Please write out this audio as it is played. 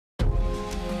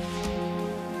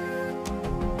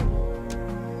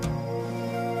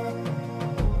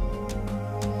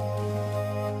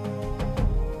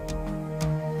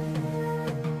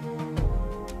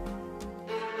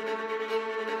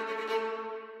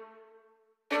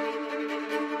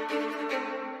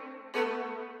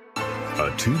A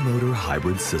two-motor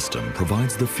hybrid system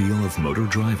provides the feel of motor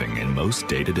driving in most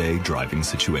day-to-day driving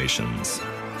situations.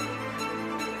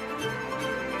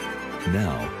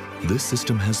 Now, this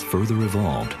system has further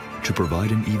evolved to provide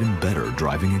an even better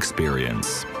driving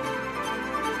experience.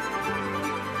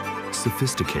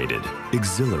 Sophisticated,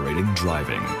 exhilarating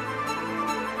driving.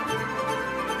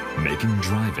 Making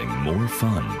driving more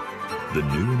fun. The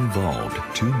new and evolved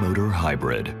two-motor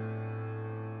hybrid.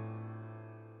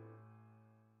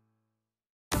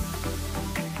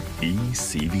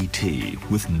 eCVT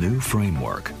with new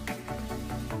framework.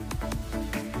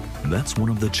 That's one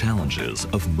of the challenges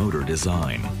of motor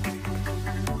design.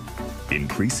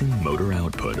 Increasing motor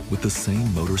output with the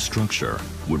same motor structure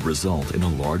would result in a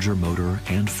larger motor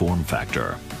and form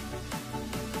factor.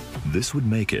 This would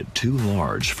make it too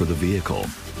large for the vehicle.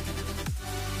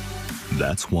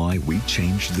 That's why we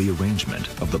changed the arrangement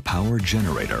of the power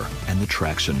generator and the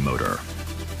traction motor.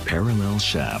 Parallel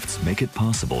shafts make it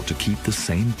possible to keep the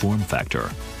same form factor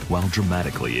while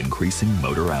dramatically increasing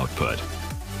motor output.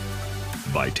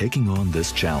 By taking on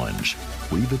this challenge,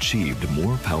 we've achieved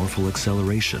more powerful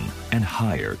acceleration and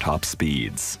higher top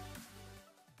speeds.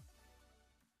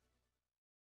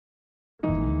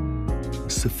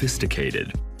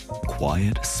 Sophisticated,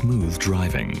 quiet, smooth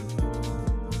driving.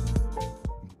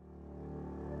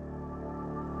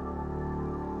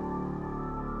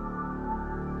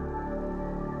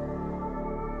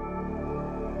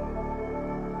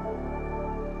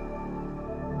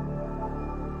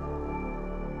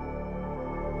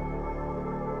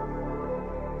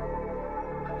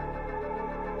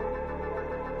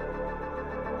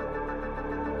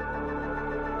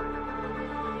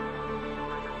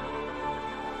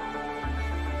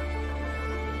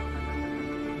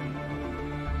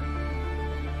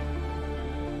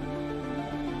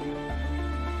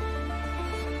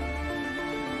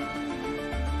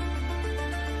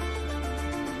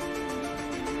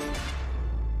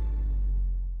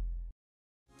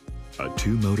 A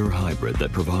two-motor hybrid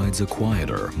that provides a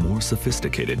quieter, more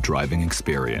sophisticated driving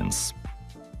experience.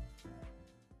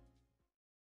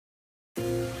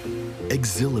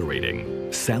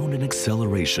 Exhilarating, sound and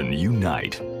acceleration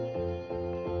unite.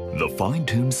 The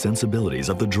fine-tuned sensibilities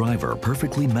of the driver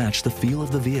perfectly match the feel of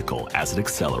the vehicle as it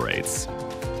accelerates.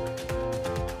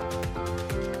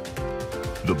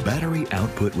 The battery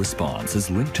output response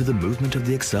is linked to the movement of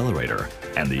the accelerator,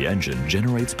 and the engine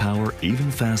generates power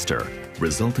even faster,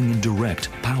 resulting in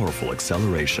direct, powerful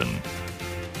acceleration.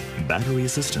 Battery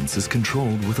assistance is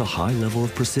controlled with a high level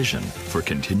of precision for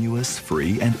continuous,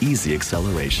 free, and easy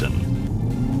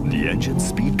acceleration. The engine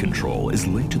speed control is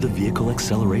linked to the vehicle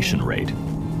acceleration rate.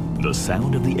 The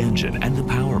sound of the engine and the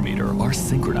power meter are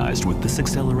synchronized with this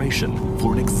acceleration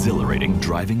for an exhilarating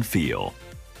driving feel.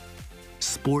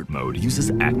 Sport mode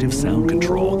uses active sound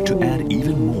control to add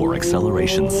even more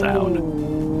acceleration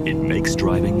sound. It makes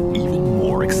driving even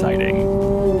more exciting.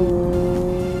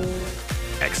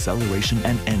 Acceleration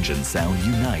and engine sound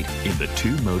unite in the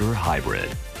two-motor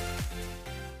hybrid.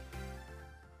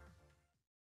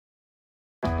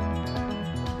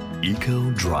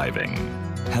 Eco Driving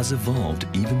has evolved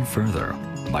even further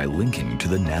by linking to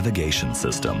the navigation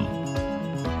system.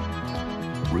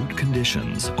 Route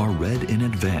conditions are read in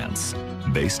advance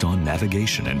based on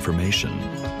navigation information.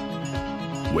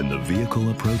 When the vehicle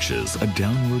approaches a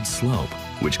downward slope,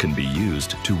 which can be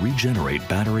used to regenerate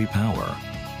battery power,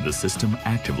 the system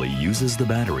actively uses the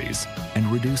batteries and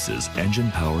reduces engine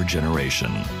power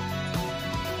generation.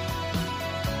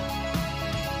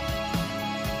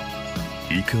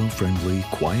 Eco-friendly,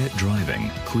 quiet driving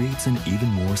creates an even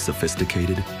more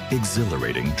sophisticated,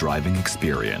 exhilarating driving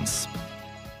experience.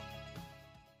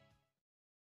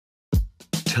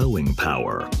 Towing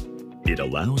power. It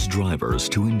allows drivers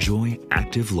to enjoy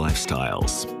active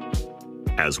lifestyles.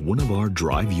 As one of our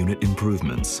drive unit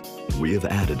improvements, we have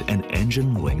added an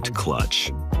engine-linked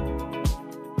clutch.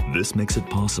 This makes it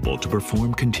possible to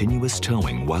perform continuous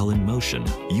towing while in motion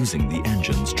using the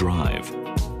engine's drive.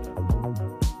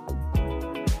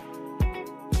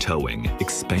 Towing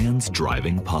expands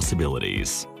driving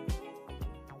possibilities.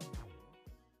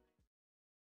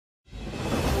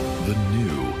 The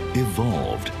new,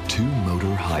 evolved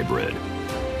two-motor hybrid.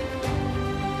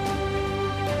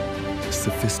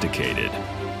 Sophisticated,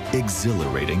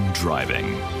 exhilarating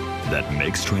driving that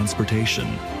makes transportation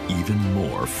even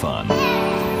more fun.